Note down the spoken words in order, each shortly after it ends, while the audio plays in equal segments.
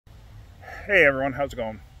Hey everyone, how's it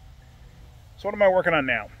going? So what am I working on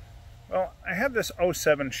now? Well, I have this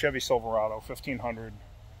 '07 Chevy Silverado 1500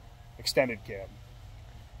 extended cab.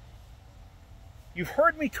 You've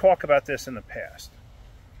heard me talk about this in the past.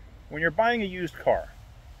 When you're buying a used car,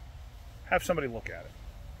 have somebody look at it.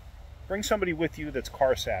 Bring somebody with you that's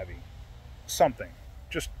car savvy. Something.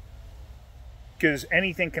 Just because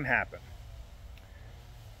anything can happen.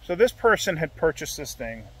 So this person had purchased this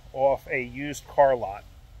thing off a used car lot,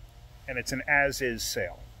 and it's an as-is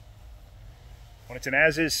sale. When it's an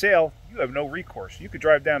as-is sale, you have no recourse. You could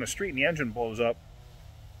drive down the street and the engine blows up.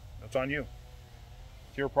 That's on you.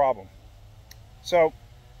 It's your problem. So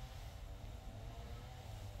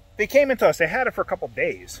they came into us. They had it for a couple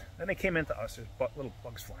days. Then they came into us. There's little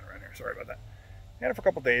bugs flying around here. Sorry about that. They had it for a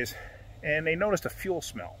couple days, and they noticed a fuel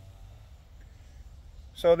smell.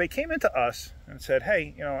 So they came into us and said,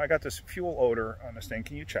 hey, you know, I got this fuel odor on this thing.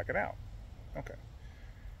 Can you check it out? Okay.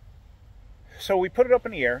 So we put it up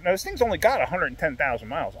in the air. Now, this thing's only got 110,000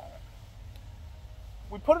 miles on it.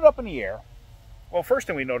 We put it up in the air. Well, first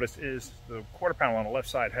thing we noticed is the quarter panel on the left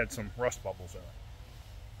side had some rust bubbles in it.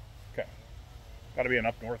 Okay. Got to be an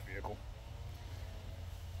up north vehicle.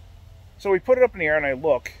 So we put it up in the air, and I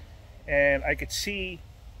look, and I could see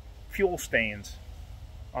fuel stains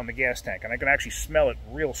on the gas tank, and I can actually smell it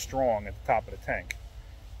real strong at the top of the tank.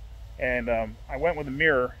 And I went with a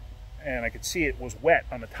mirror, and I could see it was wet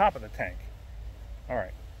on the top of the tank. All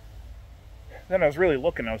right. Then I was really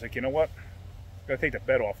looking. I was like, you know what? I've got to take the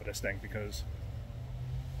bed off of this thing because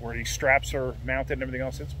where these straps are mounted and everything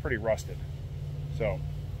else, it's pretty rusted. So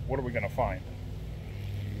what are we going to find?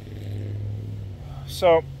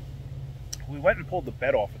 So we went and pulled the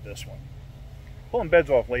bed off of this one. Pulling beds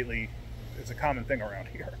off lately is a common thing around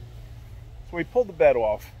here. So we pulled the bed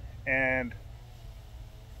off, and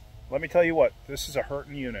let me tell you what, this is a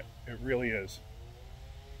hurting unit. It really is.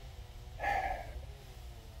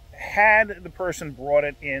 Had the person brought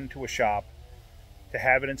it into a shop to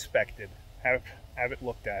have it inspected, have it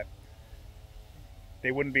looked at,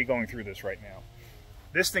 they wouldn't be going through this right now.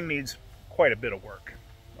 This thing needs quite a bit of work,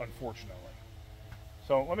 unfortunately.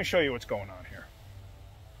 So let me show you what's going on here.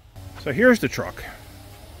 So here's the truck.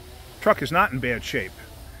 The truck is not in bad shape.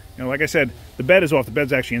 You know, like I said, the bed is off. The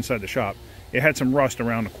bed's actually inside the shop. It had some rust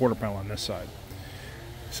around the quarter panel on this side.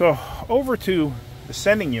 So over to the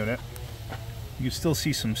sending unit, you still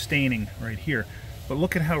see some staining right here, but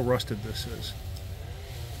look at how rusted this is.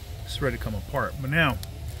 It's ready to come apart. But now,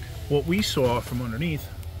 what we saw from underneath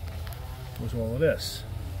was all of this.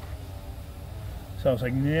 So I was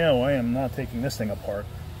like, no, I am not taking this thing apart.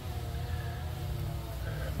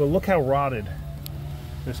 But look how rotted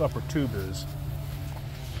this upper tube is.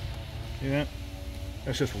 See that?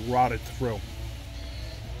 That's just rotted through.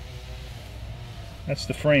 That's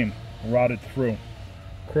the frame, rotted through.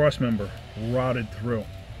 Cross member, rotted through.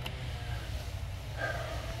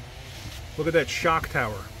 Look at that shock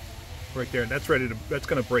tower right there. That's ready to, that's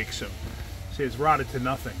gonna break soon. See, it's rotted to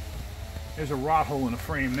nothing. There's a rot hole in the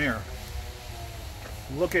frame there.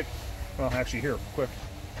 Look at, well, actually here, quick.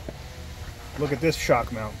 Look at this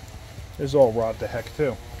shock mount. This is all rotted to heck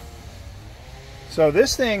too. So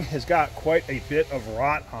this thing has got quite a bit of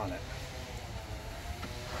rot on it.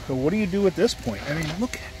 So what do you do at this point? I mean,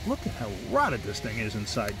 look at how rotted this thing is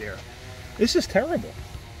inside there. This is terrible.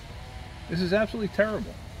 This is absolutely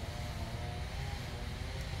terrible.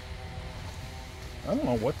 I don't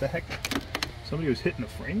know what the heck. Somebody was hitting the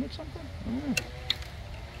frame with something? I don't know.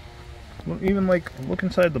 Well, even like, look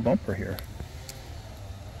inside the bumper here.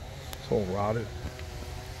 It's all rotted.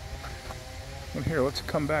 But here, let's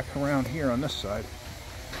come back around here on this side.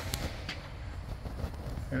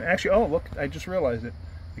 And actually, oh look, I just realized it.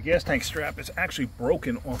 The gas tank strap is actually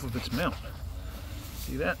broken off of its mount.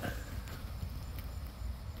 See that?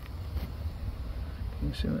 Can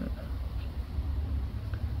you see that?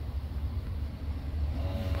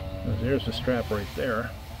 There's the strap right there.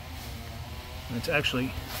 And it's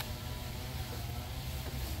actually,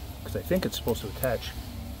 because I think it's supposed to attach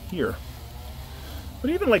here.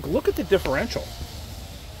 But even like, look at the differential.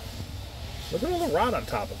 Look at all the rot on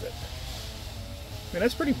top of it. I mean,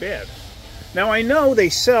 that's pretty bad. Now I know they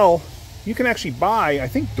sell, you can actually buy, I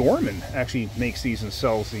think Dorman actually makes these and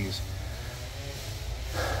sells these.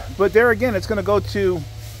 But there again, it's going to go to,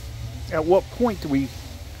 at what point do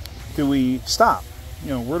we stop? You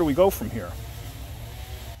know, where do we go from here?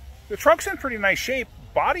 The truck's in pretty nice shape,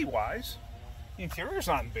 body-wise. The interior's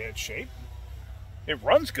not in bad shape. It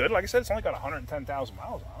runs good. Like I said, it's only got 110,000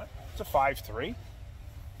 miles on it. It's a 5.3.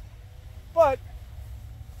 But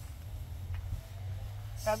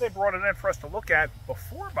had they brought it in for us to look at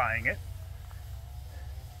before buying it,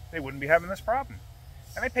 they wouldn't be having this problem.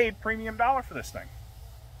 And I paid premium dollar for this thing.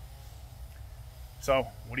 So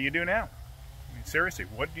what do you do now? I mean, seriously,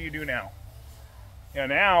 what do you do now? You know,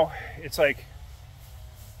 now it's like,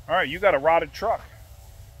 all right, you got a rotted truck.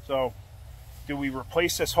 So do we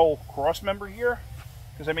replace this whole cross member here?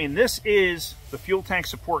 Because I mean, this is the fuel tank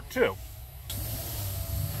support too.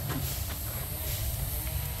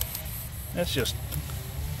 That's just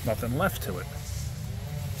nothing left to it.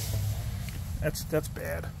 That's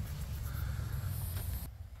bad.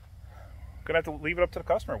 Gonna have to leave it up to the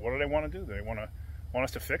customer. What do they want to do? Do they want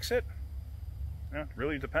us to fix it? Yeah, it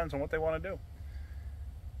really depends on what they want to do.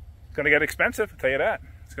 It's gonna get expensive, I'll tell you that.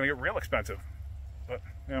 It's gonna get real expensive. But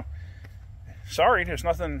you know, sorry, there's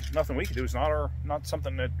nothing we can do. It's not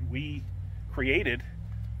something that we created.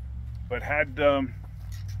 But had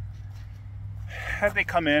they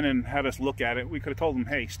come in and had us look at it, we could have told them,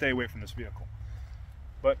 hey, stay away from this vehicle.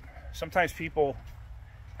 But sometimes people,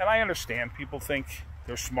 and I understand, people think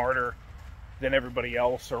they're smarter than everybody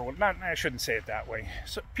else, or not. I shouldn't say it that way.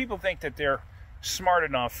 So people think that they're smart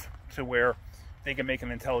enough to where they can make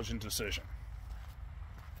an intelligent decision.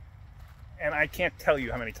 And I can't tell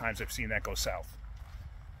you how many times I've seen that go south.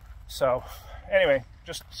 So anyway,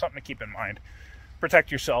 just something to keep in mind.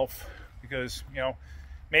 Protect yourself, because, you know,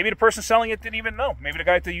 maybe the person selling it didn't even know. Maybe the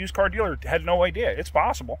guy at the used car dealer had no idea. It's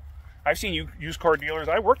possible. I've seen used car dealers.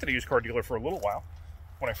 I worked at a used car dealer for a little while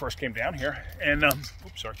when I first came down here. And,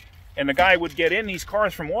 oops, sorry. And the guy would get in these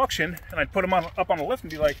cars from auction, and I'd put them up on the lift and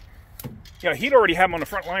be like, you know, he'd already have them on the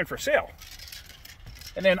front line for sale.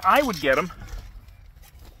 And then I would get them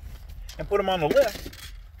and put them on the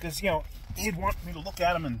lift because, you know, he'd want me to look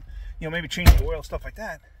at them and, you know, maybe change the oil, stuff like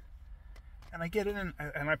that. And I get in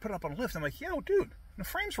and I put it up on the lift. I'm like, yo, dude, the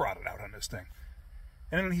frame's rotted out on this thing.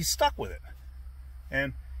 And then he's stuck with it.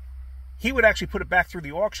 And he would actually put it back through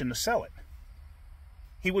the auction to sell it.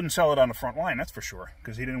 He wouldn't sell it on the front line, that's for sure,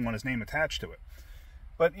 because he didn't want his name attached to it.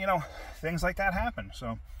 But, you know, things like that happen.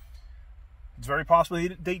 So it's very possible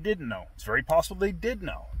they didn't know. It's very possible they did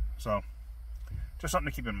know. So just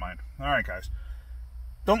something to keep in mind. All right, guys.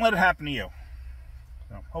 Don't let it happen to you.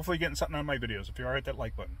 So hopefully you're getting something out of my videos. If you are, hit that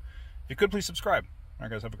like button. If you could, please subscribe. All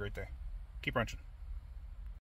right, guys, have a great day. Keep wrenching.